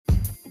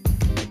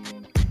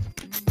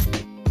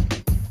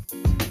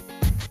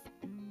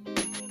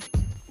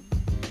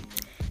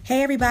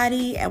Hey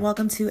everybody, and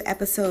welcome to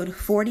episode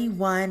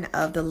 41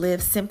 of the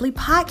Live Simply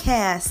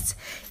podcast.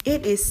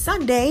 It is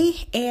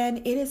Sunday and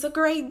it is a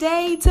great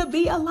day to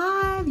be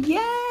alive.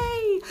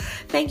 Yay!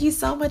 Thank you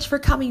so much for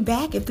coming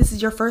back. If this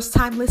is your first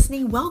time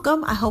listening,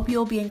 welcome. I hope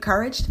you'll be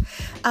encouraged.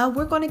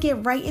 We're going to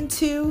get right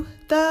into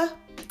the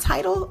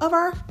title of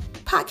our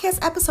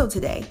podcast episode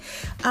today.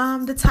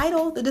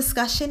 The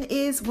discussion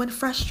is when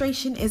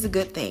frustration is a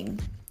good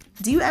thing.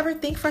 Do you ever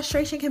think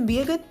frustration can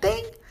be a good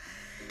thing?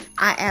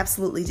 I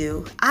absolutely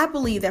do. I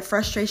believe that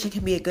frustration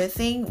can be a good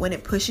thing when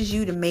it pushes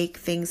you to make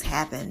things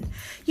happen.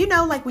 You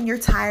know, like when you're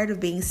tired of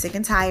being sick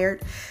and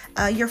tired,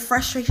 your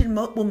frustration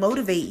will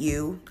motivate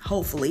you,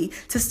 hopefully,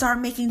 to start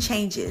making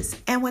changes.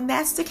 And when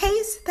that's the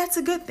case, that's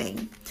a good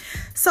thing.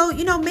 So,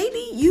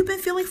 maybe you've been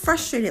feeling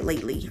frustrated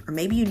lately, or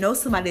maybe you know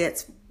somebody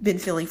that's been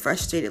feeling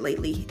frustrated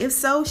lately. If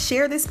so,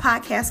 share this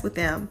podcast with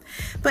them.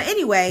 But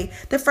anyway,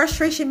 the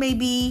frustration may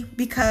be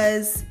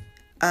because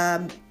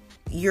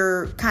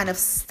you're kind of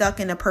stuck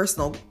in a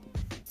personal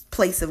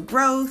place of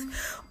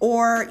growth,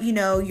 or,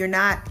 you're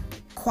not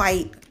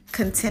quite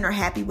content or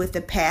happy with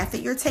the path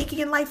that you're taking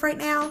in life right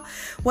now.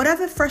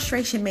 Whatever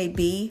frustration may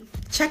be,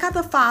 check out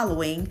the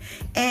following.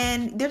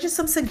 And they're just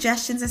some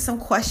suggestions and some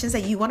questions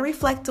that you want to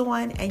reflect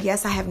on. And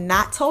yes, I have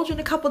not told you in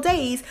a couple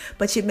days,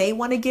 but you may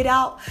want to get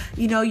out,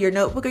 your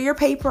notebook or your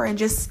paper and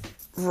just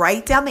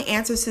write down the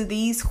answers to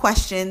these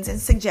questions and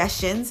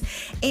suggestions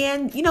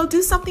and,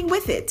 do something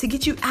with it to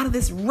get you out of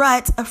this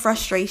rut of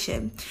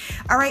frustration.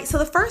 All right. So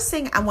the first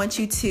thing I want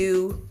you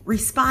to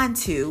respond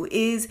to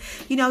is,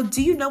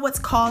 do you know what's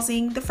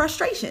causing the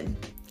frustration?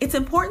 It's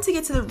important to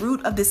get to the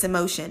root of this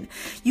emotion.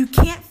 You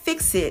can't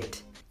fix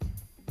it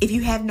if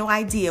you have no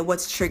idea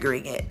what's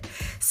triggering it.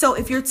 So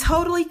if you're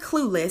totally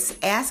clueless,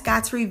 ask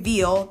God to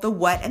reveal the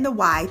what and the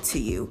why to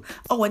you.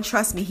 Oh, and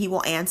trust me, He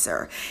will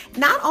answer.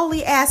 Not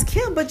only ask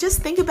Him, but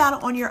just think about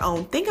it on your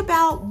own. Think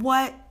about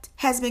what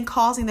has been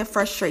causing the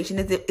frustration.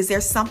 Is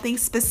there something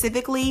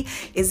specifically?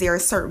 Is there a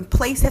certain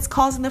place that's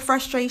causing the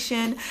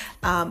frustration?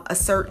 A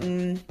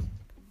certain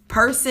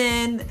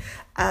person?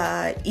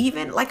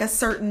 Even like a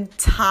certain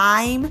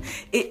time.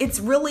 It's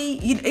really,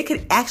 it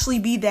could actually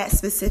be that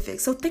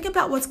specific. So think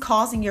about what's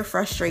causing your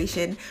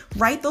frustration.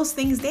 Write those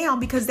things down,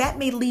 because that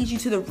may lead you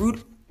to the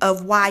root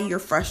of why you're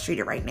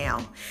frustrated right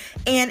now.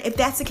 And if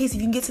that's the case, if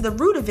you can get to the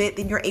root of it,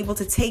 then you're able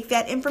to take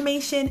that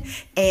information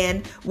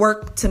and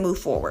work to move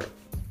forward.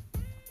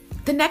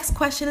 The next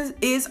question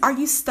is, are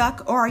you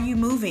stuck or are you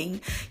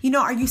moving?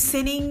 Are you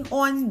sitting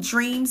on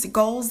dreams,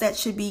 goals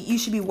that you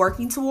should be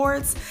working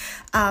towards?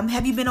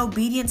 Have you been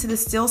obedient to the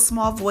still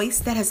small voice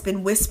that has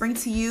been whispering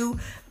to you,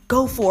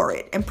 go for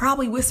it, and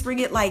probably whispering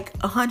it like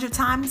 100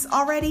 times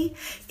already?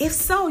 If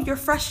so, your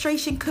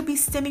frustration could be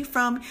stemming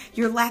from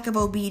your lack of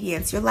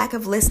obedience, your lack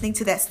of listening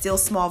to that still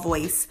small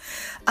voice.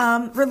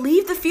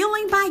 Relieve the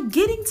feeling by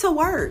getting to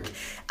work.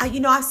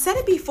 I've said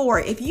it before.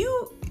 If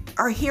you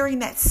are hearing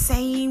that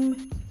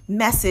same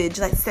message,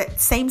 like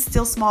that same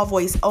still small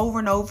voice over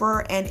and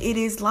over, and it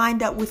is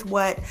lined up with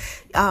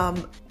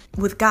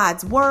with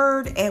God's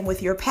word and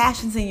with your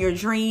passions and your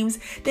dreams,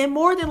 then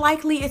more than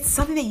likely it's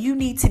something that you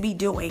need to be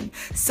doing.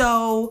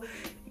 So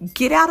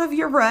get out of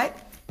your rut,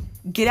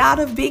 get out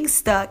of being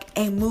stuck,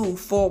 and move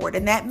forward.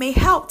 And that may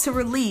help to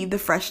relieve the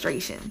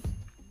frustration.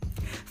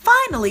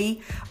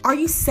 Finally, are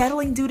you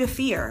settling due to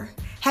fear?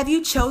 Have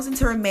you chosen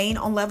to remain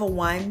on level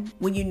 1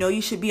 when you know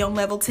you should be on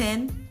level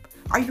 10?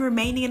 Are you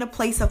remaining in a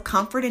place of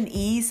comfort and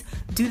ease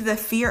due to the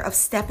fear of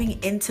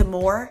stepping into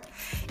more?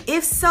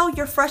 If so,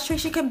 your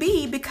frustration can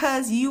be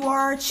because you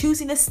are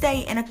choosing to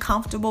stay in a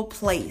comfortable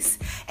place.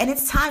 And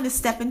it's time to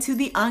step into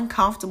the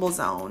uncomfortable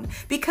zone,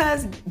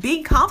 because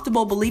being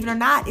comfortable, believe it or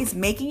not, is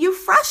making you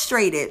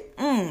frustrated.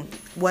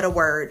 What a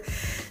word.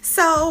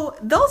 So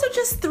those are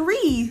just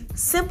 3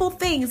 simple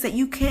things that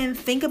you can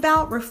think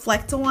about,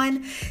 reflect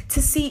on,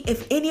 to see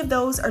if any of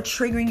those are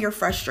triggering your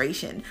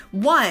frustration.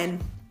 1,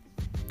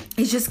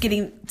 is just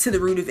getting to the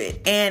root of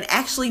it. And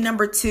actually,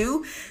 number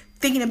 2,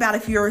 thinking about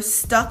if you're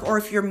stuck or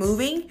if you're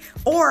moving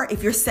or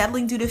if you're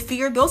settling due to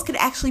fear. Those could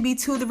actually be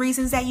 2 of the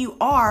reasons that you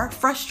are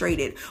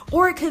frustrated,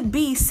 or it could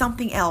be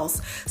something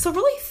else. So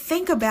really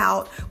think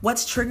about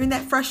what's triggering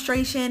that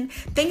frustration.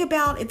 Think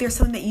about if there's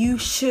something that you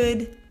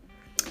should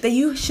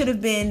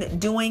have been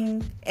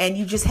doing and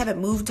you just haven't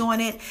moved on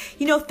it.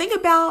 Think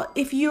about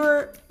if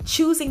you're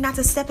choosing not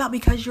to step out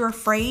because you're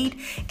afraid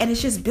and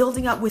it's just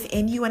building up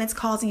within you and it's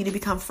causing you to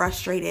become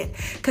frustrated,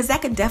 because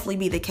that could definitely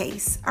be the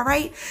case. All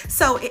right.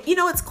 So,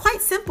 it's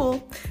quite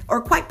simple, or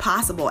quite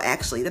possible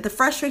actually, that the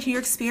frustration you're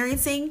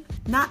experiencing,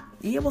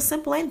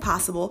 simple and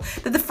possible,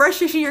 that the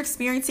frustration you're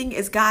experiencing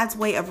is God's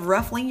way of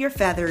ruffling your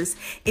feathers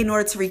in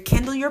order to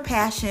rekindle your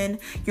passion,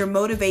 your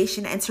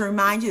motivation, and to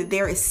remind you that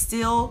there is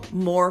still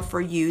more for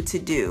you to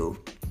do.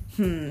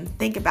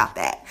 Think about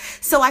that.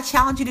 So I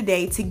challenge you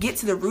today to get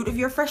to the root of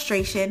your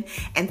frustration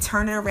and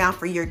turn it around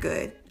for your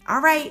good. All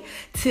right.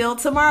 Till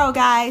tomorrow,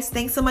 guys.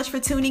 Thanks so much for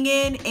tuning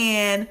in,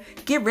 and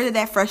get rid of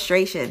that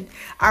frustration.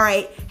 All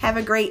right. Have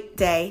a great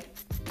day.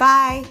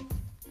 Bye.